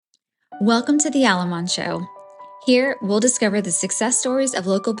Welcome to the Alamon Show. Here, we'll discover the success stories of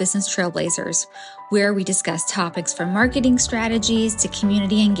local business trailblazers, where we discuss topics from marketing strategies to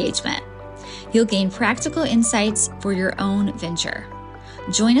community engagement. You'll gain practical insights for your own venture.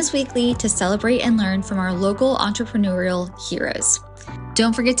 Join us weekly to celebrate and learn from our local entrepreneurial heroes.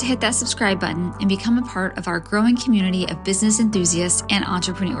 Don't forget to hit that subscribe button and become a part of our growing community of business enthusiasts and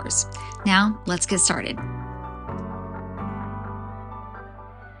entrepreneurs. Now, let's get started.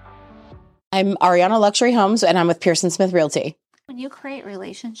 I'm Ariana Luxury Homes, and I'm with Pearson Smith Realty. When you create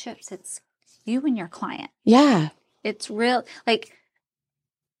relationships, it's you and your client. Yeah. It's real,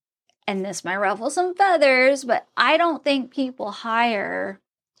 and this might ruffle some feathers, but I don't think people hire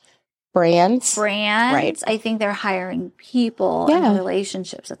brands. Right. I think they're hiring people and the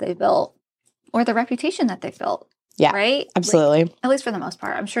relationships that they built or the reputation that they built. Yeah. Right? Absolutely. At least for the most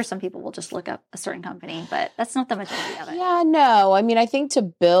part. I'm sure some people will just look up a certain company, but that's not the majority of it. Yeah, no. I mean, I think to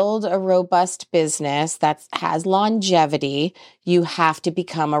build a robust business that has longevity, you have to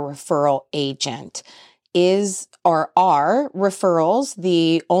become a referral agent. Are referrals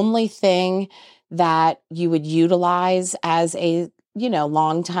the only thing that you would utilize as a,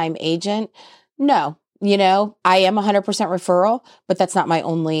 longtime agent? No. I am 100% referral, but that's not my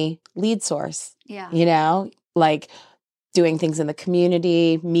only lead source. Yeah. Doing things in the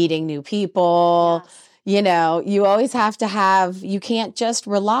community, meeting new people. Yes. You always have to you can't just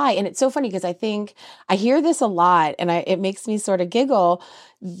rely. And it's so funny because I hear this a lot and it makes me sort of giggle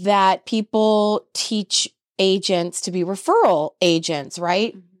that people teach agents to be referral agents,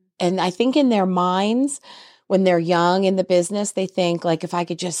 right? Mm-hmm. And I think in their minds, when they're young in the business, they think if I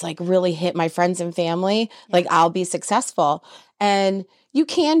could just really hit my friends and family, I'll be successful. And you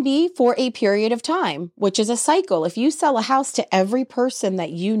can be for a period of time, which is a cycle. If you sell a house to every person that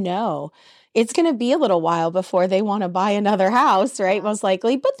you know, it's going to be a little while before they want to buy another house, right? Most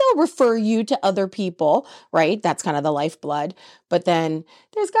likely, but they'll refer you to other people, right? That's kind of the lifeblood. But then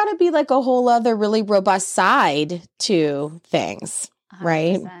there's got to be a whole other really robust side to things. 100%.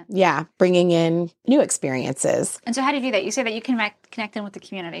 Right? Yeah. Bringing in new experiences. And so how do you do that? You say that you can connect in with the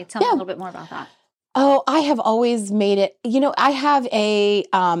community. Tell me a little bit more about that. Oh, I have always made it, I have a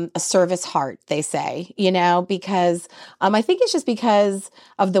service heart, they say, because I think it's just because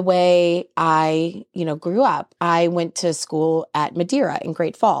of the way I, grew up. I went to school at Madeira in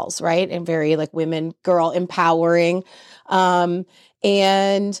Great Falls, right? And very women, girl empowering. And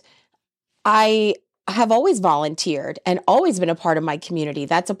I have always volunteered and always been a part of my community.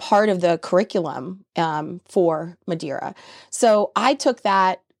 That's a part of the curriculum for Madeira. So I took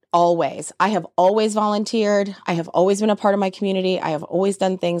that always. I have always volunteered. I have always been a part of my community. I have always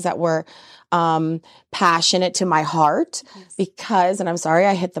done things that were passionate to my heart because, and I'm sorry,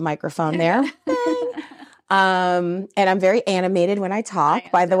 I hit the microphone there. And I'm very animated when I talk,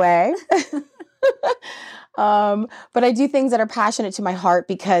 by the way. But I do things that are passionate to my heart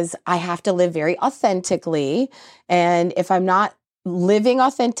because I have to live very authentically. And if I'm not living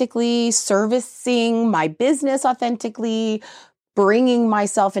authentically, servicing my business authentically, bringing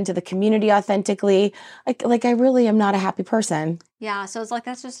myself into the community authentically, I really am not a happy person. Yeah. So it's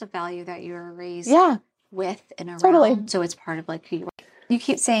that's just a value that you were raised with and around. Totally. So it's part of who you are. You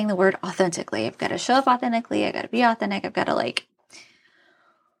keep saying the word authentically. I've got to show up authentically. I got to be authentic. I've got to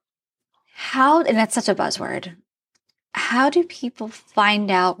how, and that's such a buzzword. How do people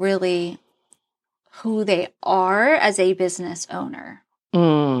find out really who they are as a business owner?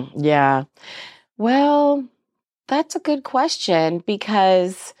 Yeah. Well, that's a good question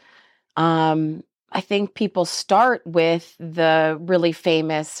because I think people start with the really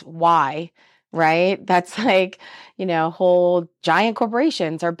famous why, right? That's whole giant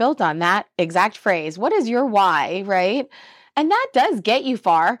corporations are built on that exact phrase. What is your why, right? And that does get you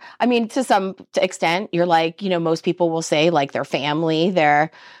far. I mean, to some extent, you're most people will say their family,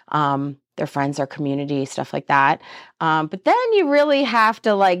 their friends, their community, stuff like that. But then you really have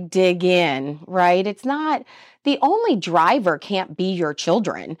to dig in, right? It's not the only driver can't be your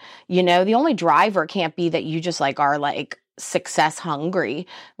children. The only driver can't be that you just are success hungry,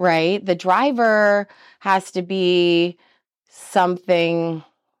 right? The driver has to be something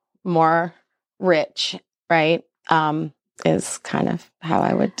more rich, right? Is kind of how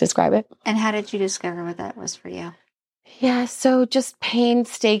I would describe it. And how did you discover what that was for you? Yeah, so just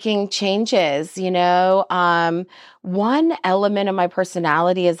painstaking changes, one element of my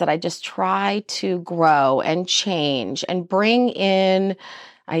personality is that I just try to grow and change and bring in,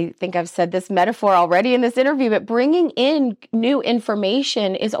 I think I've said this metaphor already in this interview, but bringing in new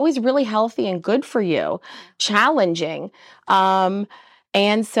information is always really healthy and good for you, challenging.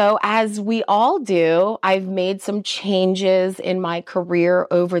 And so as we all do, I've made some changes in my career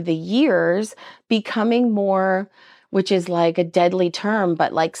over the years, becoming more, which is like a deadly term,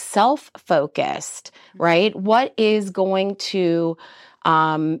 but like self-focused, right? What is going to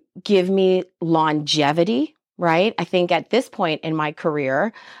give me longevity, right? I think at this point in my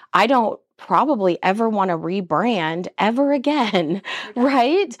career, I don't probably ever want to rebrand ever again,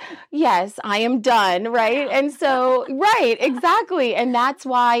 right? Yes, I am done, right? And so, right, exactly. And that's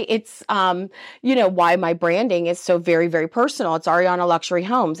why it's, why my branding is so very, very personal. It's Ariana Luxury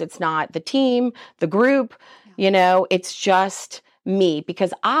Homes. It's not the team, the group, it's just me,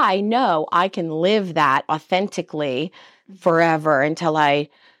 because I know I can live that authentically forever until I,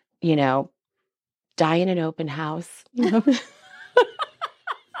 die in an open house.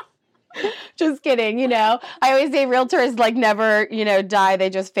 Just kidding, I always say realtors like never, die, they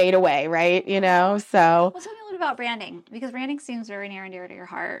just fade away, right? So. Well, tell me a little about branding, because branding seems very near and dear to your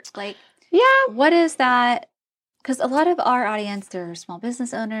heart. Like, yeah. What is that? Because a lot of our audience, they're small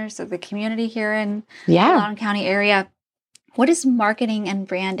business owners, so the community here in the Loudoun County area. What is marketing and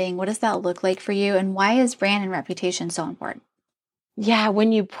branding? What does that look like for you? And why is brand and reputation so important? Yeah,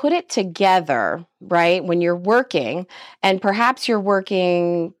 when you put it together, right, when you're working, and perhaps you're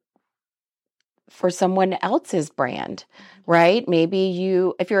working for someone else's brand, right? Maybe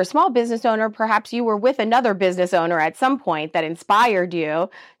if you're a small business owner, perhaps you were with another business owner at some point that inspired you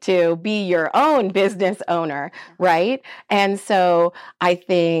to be your own business owner, right? And so I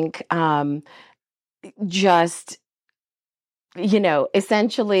think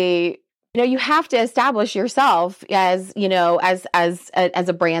essentially, you have to establish yourself as, as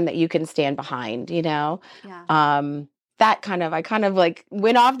a brand that you can stand behind, Yeah. I kind of like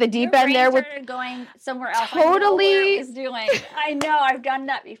went off the deep end there with going somewhere else. Totally. I know where it was doing. I know I've done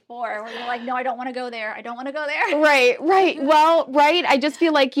that before, where you're like, no, I don't want to go there. I don't want to go there. Right. Well, right. I just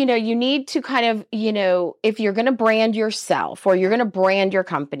feel like, you need to kind of, if you're going to brand yourself or you're going to brand your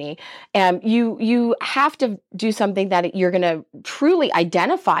company, you have to do something that you're going to truly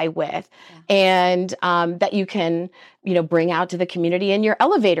identify with, and that you can, bring out to the community in your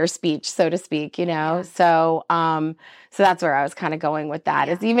elevator speech, so to speak, So that's where I was kind of going with that,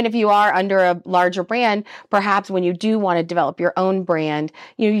 is even if you are under a larger brand, perhaps when you do want to develop your own brand,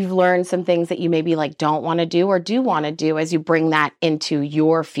 you've learned some things that you maybe like don't want to do or do want to do as you bring that into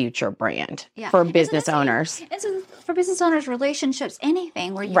your future brand for business owners. And so for business owners, relationships,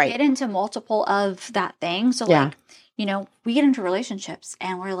 anything where you get into multiple of that thing. So like, we get into relationships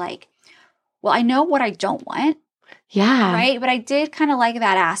and we're like, well, I know what I don't want. Yeah. Right. But I did kind of like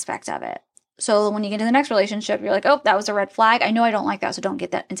that aspect of it. So when you get into the next relationship, you're like, oh, that was a red flag. I know I don't like that, so don't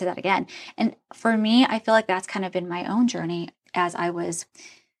get into that again. And for me, I feel like that's kind of been my own journey as I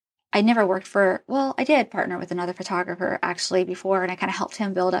never worked I did partner with another photographer actually before, and I kind of helped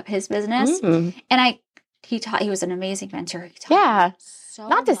him build up his business. Mm-hmm. And he was an amazing mentor. He taught me so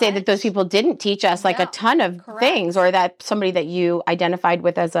Not to say that those people didn't teach us like a ton of things, or that somebody that you identified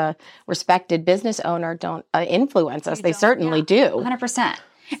with as a respected business owner don't influence us. They certainly do. 100%.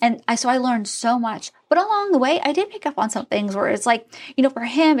 And so I learned so much. But along the way, I did pick up on some things where it's like, for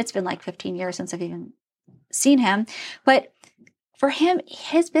him, it's been like 15 years since I've even seen him. But for him,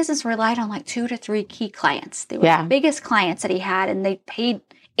 his business relied on like 2 to 3 key clients. They were the biggest clients that he had, and they paid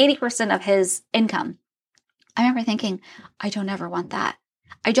 80% of his income. I remember thinking, I don't ever want that.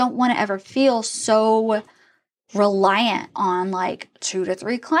 I don't want to ever feel so reliant on like 2 to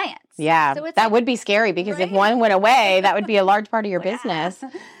 3 clients. Yeah, so that would be scary, because if one went away, that would be a large part of your business.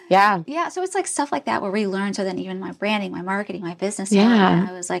 Yeah. Yeah. So it's like stuff like that where we learn. So then even my branding, my marketing, my business,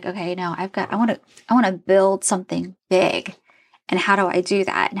 I was like, okay, no, I want to build something big. And how do I do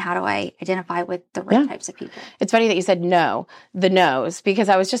that? And how do I identify with the right types of people? It's funny that you said the no's, because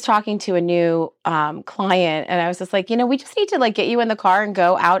I was just talking to a new client, and I was just like, we just need to like get you in the car and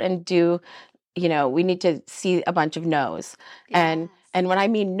go out and do, we need to see a bunch of no's. Yes. And when I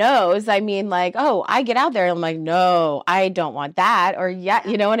mean no's, I mean like, oh, I get out there and I'm like, no, I don't want that. Or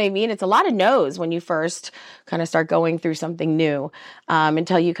you know what I mean? It's a lot of no's when you first kind of start going through something new,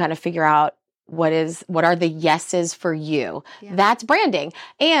 until you kind of figure out what are the yeses for you. Yeah. That's branding.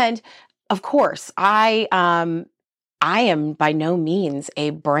 And of course, I am by no means a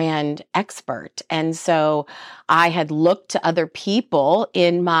brand expert. And so I had looked to other people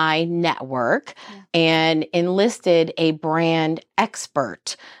in my network and enlisted a brand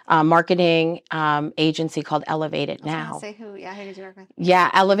expert, marketing agency called Elevate It Now. Say who did you work with?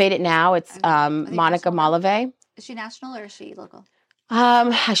 Yeah, Elevate It Now. It's Monica Malave. Is she national or is she local?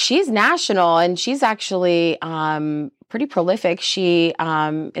 She's national, and she's actually pretty prolific. She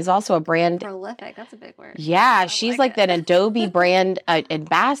is also a brand. Prolific. That's a big word. Yeah, she's like an Adobe brand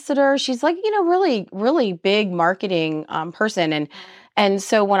ambassador. She's like, really, really big marketing person. And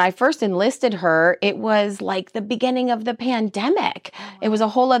so when I first enlisted her, it was like the beginning of the pandemic. Oh, wow. It was a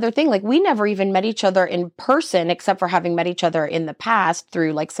whole other thing. Like we never even met each other in person, except for having met each other in the past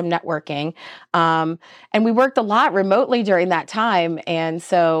through like some networking. And we worked a lot remotely during that time. And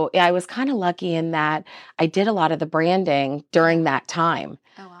so I was kind of lucky in that I did a lot of the branding during that time.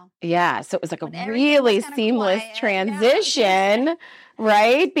 Oh, wow. Yeah. So it was like When a really seamless transition,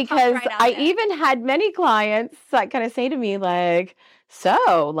 right? Because I even had many clients that kind of say to me like,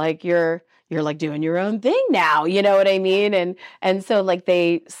 so like you're like doing your own thing now, you know what I mean? And so like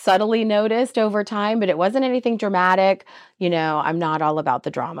they subtly noticed over time, but it wasn't anything dramatic. I'm not all about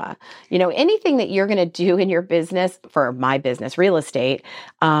the drama. Anything that you're going to do in your business, for my business, real estate,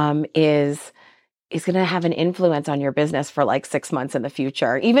 is going to have an influence on your business for like 6 months in the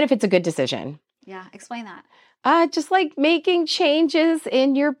future, even if it's a good decision. Yeah. Explain that. Just like making changes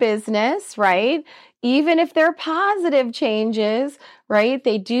in your business, right? Even if they're positive changes, right?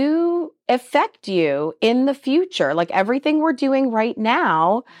 They do affect you in the future. Like everything we're doing right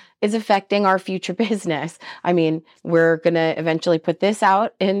now is affecting our future business. I mean, we're going to eventually put this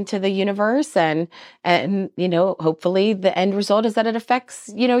out into the universe and hopefully the end result is that it affects,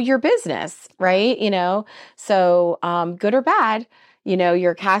 your business, right? So good or bad,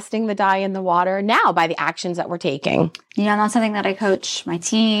 you're casting the die in the water now by the actions that we're taking. And that's something that I coach my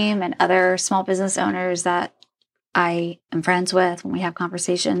team and other small business owners that I am friends with when we have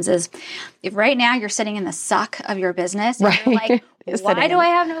conversations is if right now you're sitting in the suck of your business and right. you're like, why do I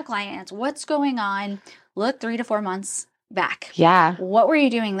have no clients? What's going on? Look 3 to 4 months back. Yeah. What were you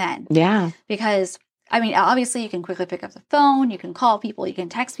doing then? Yeah. Because obviously you can quickly pick up the phone, you can call people, you can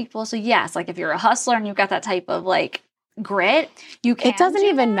text people. So yes, like if you're a hustler and you've got that type of like grit, you can. It doesn't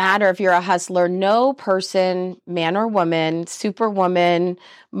even matter if you're a hustler. No person, man or woman, superwoman,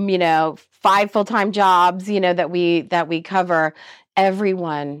 5 full-time jobs, that we cover.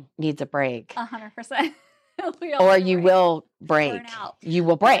 Everyone needs a break. 100%. Or you will break. You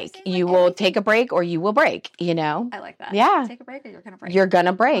will break. You will take a break or you will break, I like that. Yeah. Take a break or you're going to break. You're going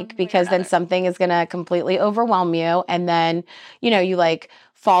to break because then something is going to completely overwhelm you. And then, you like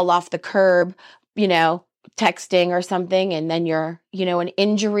fall off the curb, texting or something. And then you're, an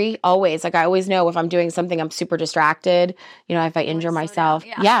injury always. Like I always know if I'm doing something, I'm super distracted. If I injure myself,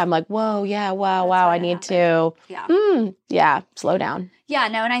 I'm like, whoa, yeah, wow, I need to, slow down. Yeah,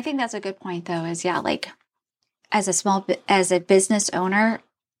 no. And I think that's a good point though, is like, as a business owner,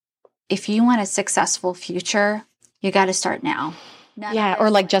 if you want a successful future, you got to start now. Or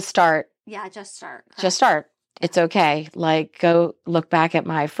like just start. Yeah, just start. Just start. It's okay. Like go look back at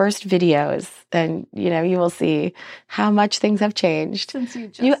my first videos and, you will see how much things have changed. Since you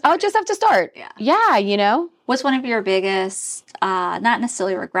just have to start. Yeah. What's one of your biggest, not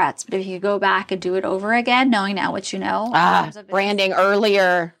necessarily regrets, but if you could go back and do it over again, knowing now what you know? Branding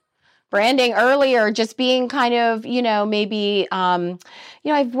earlier, just being kind of, maybe,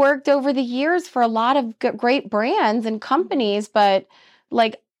 I've worked over the years for a lot of great brands and companies, but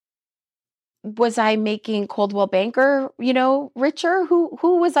like, was I making Coldwell Banker, richer? Who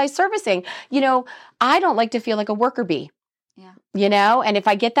was I servicing? I don't like to feel like a worker bee. Yeah. And if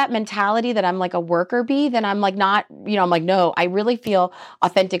I get that mentality that I'm like a worker bee, then I'm like not, I'm like, no, I really feel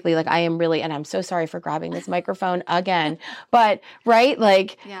authentically like I am really, and I'm so sorry for grabbing this microphone again, but right.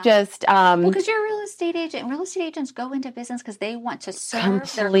 Like just, because you're a real estate agent. Real estate agents go into business because they want to serve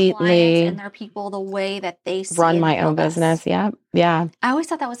their clients and their people the way that they run my own business. Yeah. Yeah. I always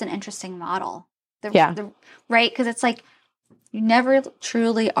thought that was an interesting model. Right. Cause it's like, you never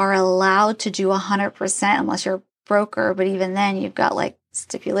truly are allowed to do 100% unless you're broker, but even then you've got like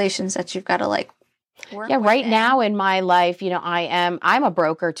stipulations that you've got to like work with. Right now in my life, I'm a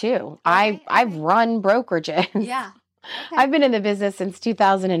broker too. I've run brokerages. Yeah. Okay. I've been in the business since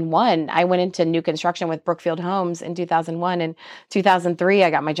 2001. I went into new construction with Brookfield Homes in 2001. In 2003, I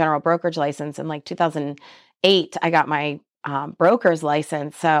got my general brokerage license. In like 2008, I got my broker's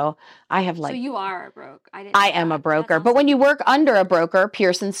license. So I have like. So you are a broker. I am a broker. But when you work under a broker,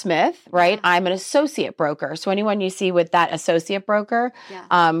 Pearson Smith, right? Yeah. I'm an associate broker. So anyone you see with that associate broker,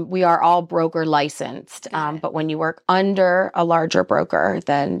 we are all broker licensed. But when you work under a larger broker,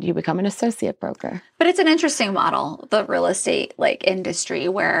 then you become an associate broker. But it's an interesting model, the real estate like industry,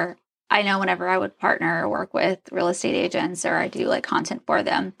 where I know whenever I would partner or work with real estate agents or I do like content for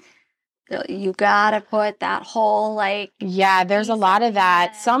them, you gotta put that whole like there's a lot of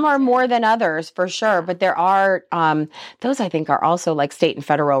that. Some are more than others for sure, but there are those I think are also like state and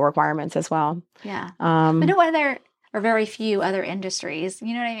federal requirements as well. But no other or very few other industries.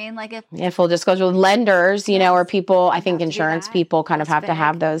 You know what I mean? Like if full disclosure with lenders, you know, or people, I think have to do insurance that. people kind of That's have to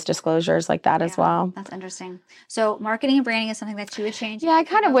have big. those disclosures like that as well. That's interesting. So marketing and branding is something that you would change. Yeah, I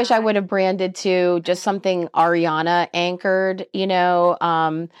kind of wish I would have branded to just something Ariana anchored, you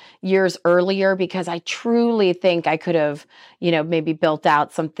know, years earlier, because I truly think I could have, you know, maybe built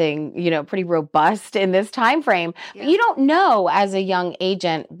out something, you know, pretty robust in this time frame. But you don't know as a young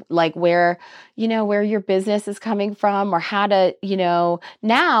agent, like where, you know, where your business is coming from or how to, you know,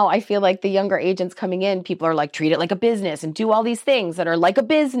 now I feel like the younger agents coming in, people are like, treat it like a business and do all these things that are like a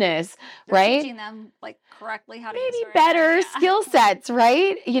business, right? Teaching them like correctly how to maybe better skill sets,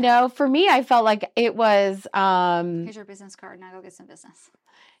 right? You know, for me, I felt like it was, here's your business card. Now go get some business.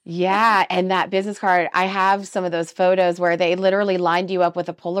 Yeah. And that business card, I have some of those photos where they literally lined you up with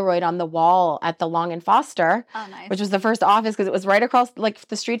a Polaroid on the wall at the Long and Foster, which was the first office because it was right across like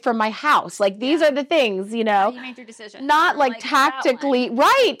the street from my house. Like these are the things, you know, you made your decision. Not like tactically.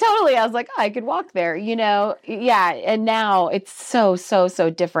 Right. Totally. I was like, oh, I could walk there, you know? Yeah. And now it's so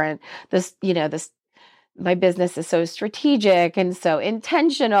different. This, you know, my business is so strategic and so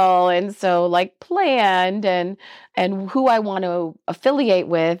intentional and so like planned, and who I want to affiliate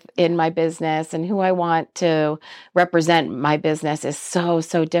with in my business and who I want to represent my business is so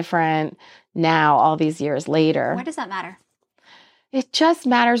different now, all these years later. Why does that matter? It just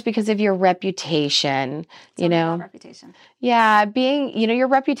matters because of your reputation, you know. Reputation. Yeah, being, you know, your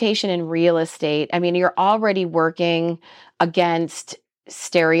reputation in real estate. I mean, you're already working against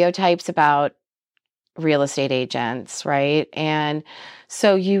stereotypes about real estate agents, right? And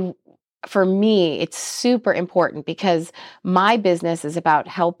so for me, it's super important because my business is about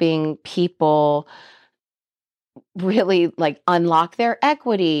helping people really like unlock their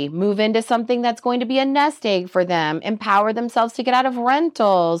equity, move into something that's going to be a nest egg for them, empower themselves to get out of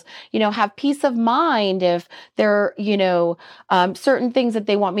rentals, you know, have peace of mind if there, you know, certain things that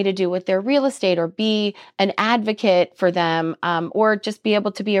they want me to do with their real estate, or be an advocate for them, or just be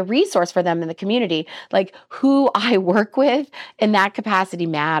able to be a resource for them in the community. Like who I work with in that capacity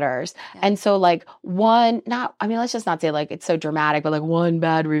matters. Yeah. And so like let's just not say like it's so dramatic, but like one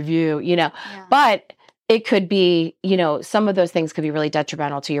bad review, you know, but it could be, you know, some of those things could be really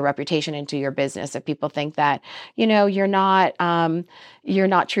detrimental to your reputation and to your business. If people think that, you know, you're not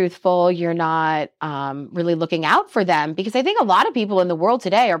truthful, you're not really looking out for them, because I think a lot of people in the world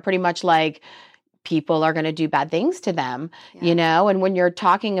today are pretty much like, people are going to do bad things to them, you know? And when you're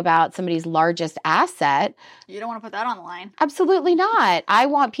talking about somebody's largest asset, you don't want to put that on the line. Absolutely not. I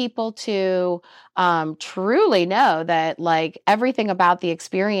want people to truly know that like everything about the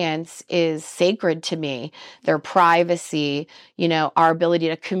experience is sacred to me. Their privacy, you know, our ability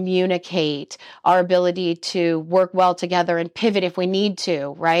to communicate, our ability to work well together and pivot if we need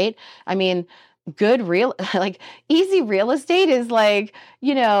to, right? I mean, easy real estate is like,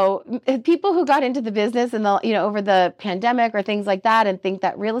 you know, people who got into the business and over the pandemic or things like that and think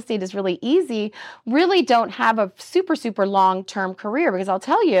that real estate is really easy, really don't have a super long-term career. Because I'll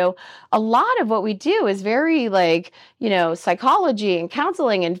tell you, a lot of what we do is very like, you know, psychology and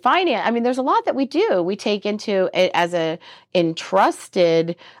counseling and finance. I mean, there's a lot that we do. We take into it as a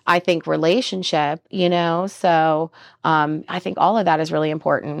entrusted, I think, relationship, you know? So I think all of that is really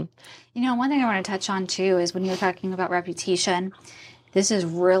important. You know, one thing I want to touch on too is when you're talking about reputation, this is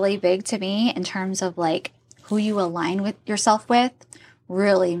really big to me in terms of like who you align with yourself with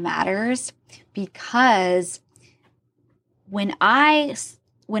really matters, because when I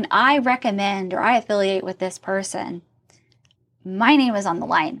recommend or I affiliate with this person, my name is on the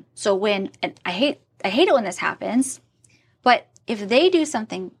line. So and I hate it when this happens, but if they do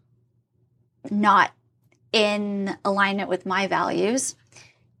something not in alignment with my values,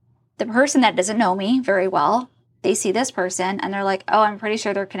 the person that doesn't know me very well, they see this person and they're like, oh, I'm pretty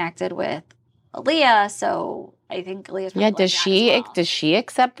sure they're connected with Aaliyah, so I think Aaliyah's probably does she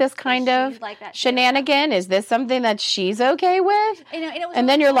accept this kind of shenanigan? Is this something that she's okay with? And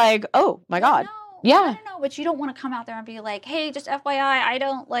then you're like, oh my God. No, but you don't want to come out there and be like, hey, just FYI, I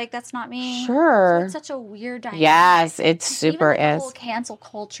don't like, that's not me. Sure. So it's such a weird dynamic. Yes, it super even is. The whole cancel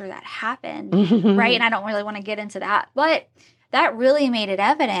culture that happened, right? And I don't really want to get into that, but that really made it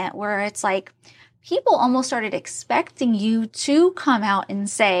evident where it's like people almost started expecting you to come out and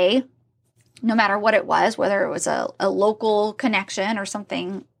say, no matter what it was, whether it was a local connection or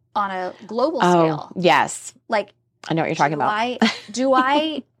something on a global scale. Yes. Like, I know what you're talking about. Do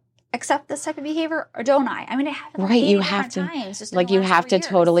I accept this type of behavior or don't I? I mean, it happened right. You have to, times, like, you have to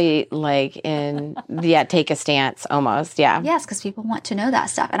totally take a stance almost. Yeah. Yes, because people want to know that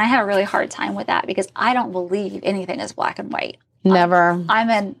stuff. And I have a really hard time with that because I don't believe anything is black and white. Never.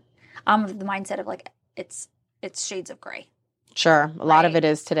 I'm of the mindset of like, it's it's shades of gray. Sure. A lot of it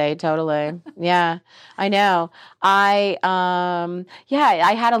is today. Totally. Yeah, I know. I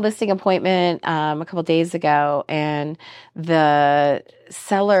had a listing appointment, a couple days ago, and the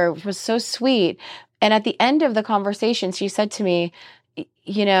seller was so sweet. And at the end of the conversation, she said to me,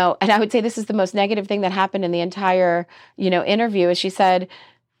 and I would say this is the most negative thing that happened in the entire, interview, is she said,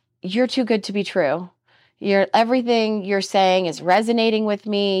 "You're too good to be true. Everything you're saying is resonating with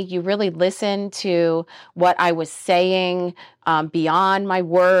me. You really listened to what I was saying beyond my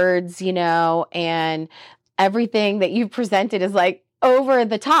words, and everything that you presented is like over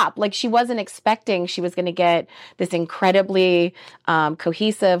the top." Like, she wasn't expecting she was going to get this incredibly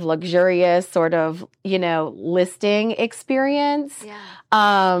cohesive, luxurious sort of, listing experience.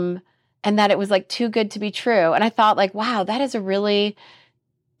 Yeah. And that it was like too good to be true. And I thought, like, wow, that is a really...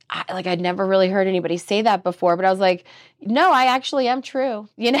 I'd never really heard anybody say that before, but I was like, no, I actually am true.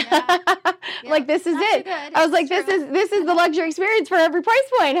 Yeah. Like, this is it. I was like, this is the luxury experience for every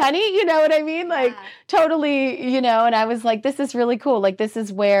price point, honey. You know what I mean? Like, totally, and I was like, this is really cool. Like, this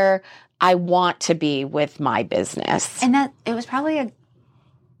is where I want to be with my business. And that it was probably a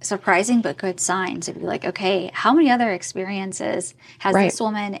surprising but good sign to be like, okay, how many other experiences has this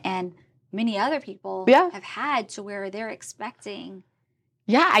woman and many other people have had to where they're expecting?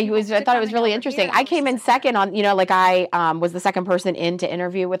 Yeah, I thought it was really interesting. I came in second on, I was the second person in to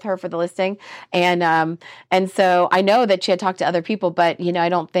interview with her for the listing. And so I know that she had talked to other people, but, I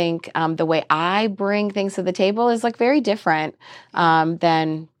don't think the way I bring things to the table is like very different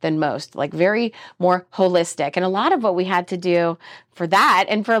than most, like very more holistic. And a lot of what we had to do for that,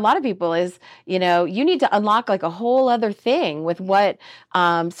 and for a lot of people, is, you need to unlock like a whole other thing with what,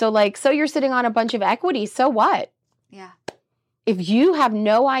 so you're sitting on a bunch of equity, so what? Yeah. If you have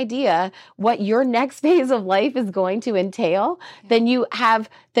no idea what your next phase of life is going to entail, then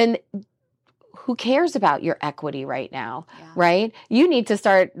who cares about your equity right now, right? You need to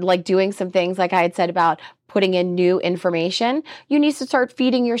start like doing some things like I had said about putting in new information. You need to start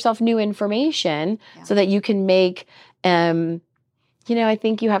feeding yourself new information so that you can make, I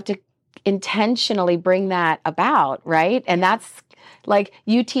think you have to intentionally bring that about, right? And that's like,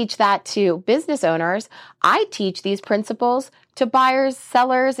 you teach that to business owners. I teach these principles to buyers,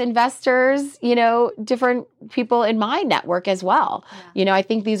 sellers, investors, different people in my network as well. Yeah. I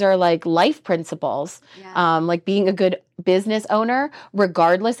think these are like life principles, like being a good business owner,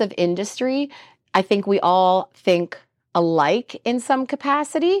 regardless of industry. I think we all think alike in some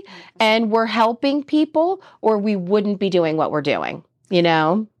capacity, and we're helping people, or we wouldn't be doing what we're doing,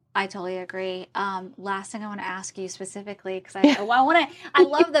 I totally agree. Last thing I want to ask you specifically, because I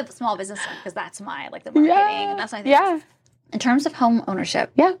love the small business stuff, because that's the marketing, and that's my thing. Yeah. In terms of home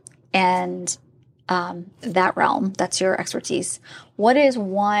ownership, and that realm, that's your expertise. What is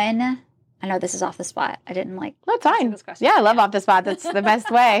one? I know this is off the spot. I didn't like. That's fine. This question. Yeah, I love off the spot. That's the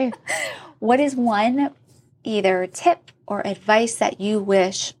best way. What is one either tip or advice that you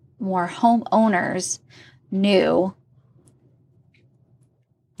wish more homeowners knew?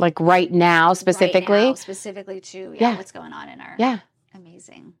 Like right now, specifically? Specifically to what's going on in our...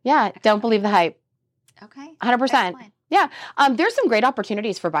 Amazing. Yeah, don't believe the hype. Okay. 100%. Yeah. There's some great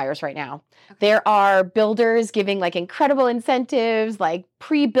opportunities for buyers right now. Okay. There are builders giving like incredible incentives, like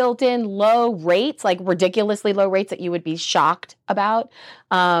pre-built in low rates, like ridiculously low rates that you would be shocked about.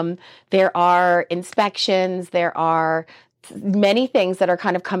 There are inspections. There are many things that are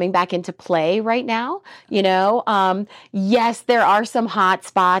kind of coming back into play right now. Yes, there are some hot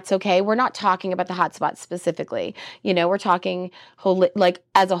spots. Okay. We're not talking about the hot spots specifically. We're talking like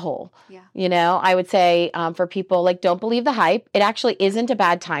as a whole. Yeah. I would say for people, like, don't believe the hype. It actually isn't a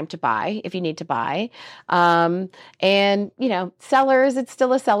bad time to buy if you need to buy. And sellers, it's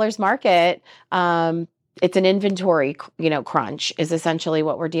still a seller's market. It's an inventory, crunch is essentially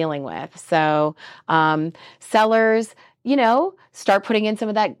what we're dealing with. So sellers, start putting in some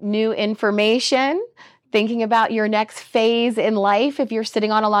of that new information, thinking about your next phase in life if you're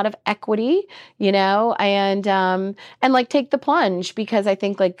sitting on a lot of equity, and like take the plunge, because I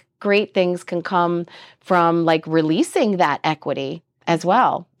think like great things can come from like releasing that equity as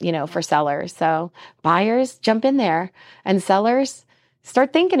well, for sellers. So buyers, jump in there, and sellers,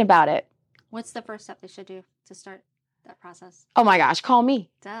 start thinking about it. What's the first step they should do to start that process? Oh my gosh, call me.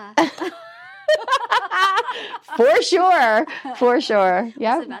 Duh. For sure.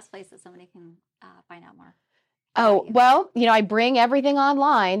 Yeah. What's the best place that somebody can find out more? Oh, well, I bring everything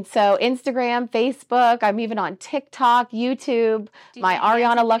online. So Instagram, Facebook, I'm even on TikTok, YouTube, my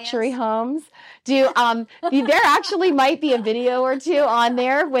Ariana Luxury Homes. There actually might be a video or two on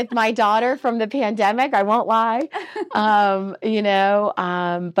there with my daughter from the pandemic. I won't lie.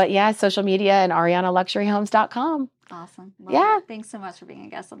 But yeah, social media and arianaluxuryhomes.com. Awesome. Yeah. Thanks so much for being a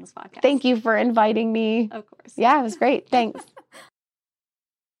guest on this podcast. Thank you for inviting me. Of course. Yeah, it was great. Thanks.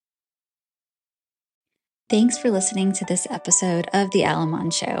 Thanks for listening to this episode of The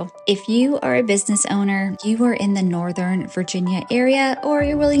Alamon Show. If you are a business owner, you are in the Northern Virginia area, or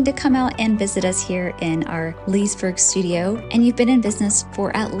you're willing to come out and visit us here in our Leesburg studio, and you've been in business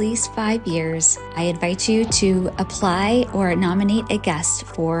for at least 5 years, I invite you to apply or nominate a guest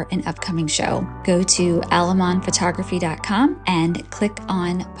for an upcoming show. Go to alamonphotography.com and click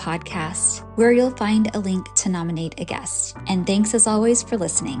on podcasts, where you'll find a link to nominate a guest. And thanks as always for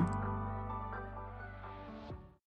listening.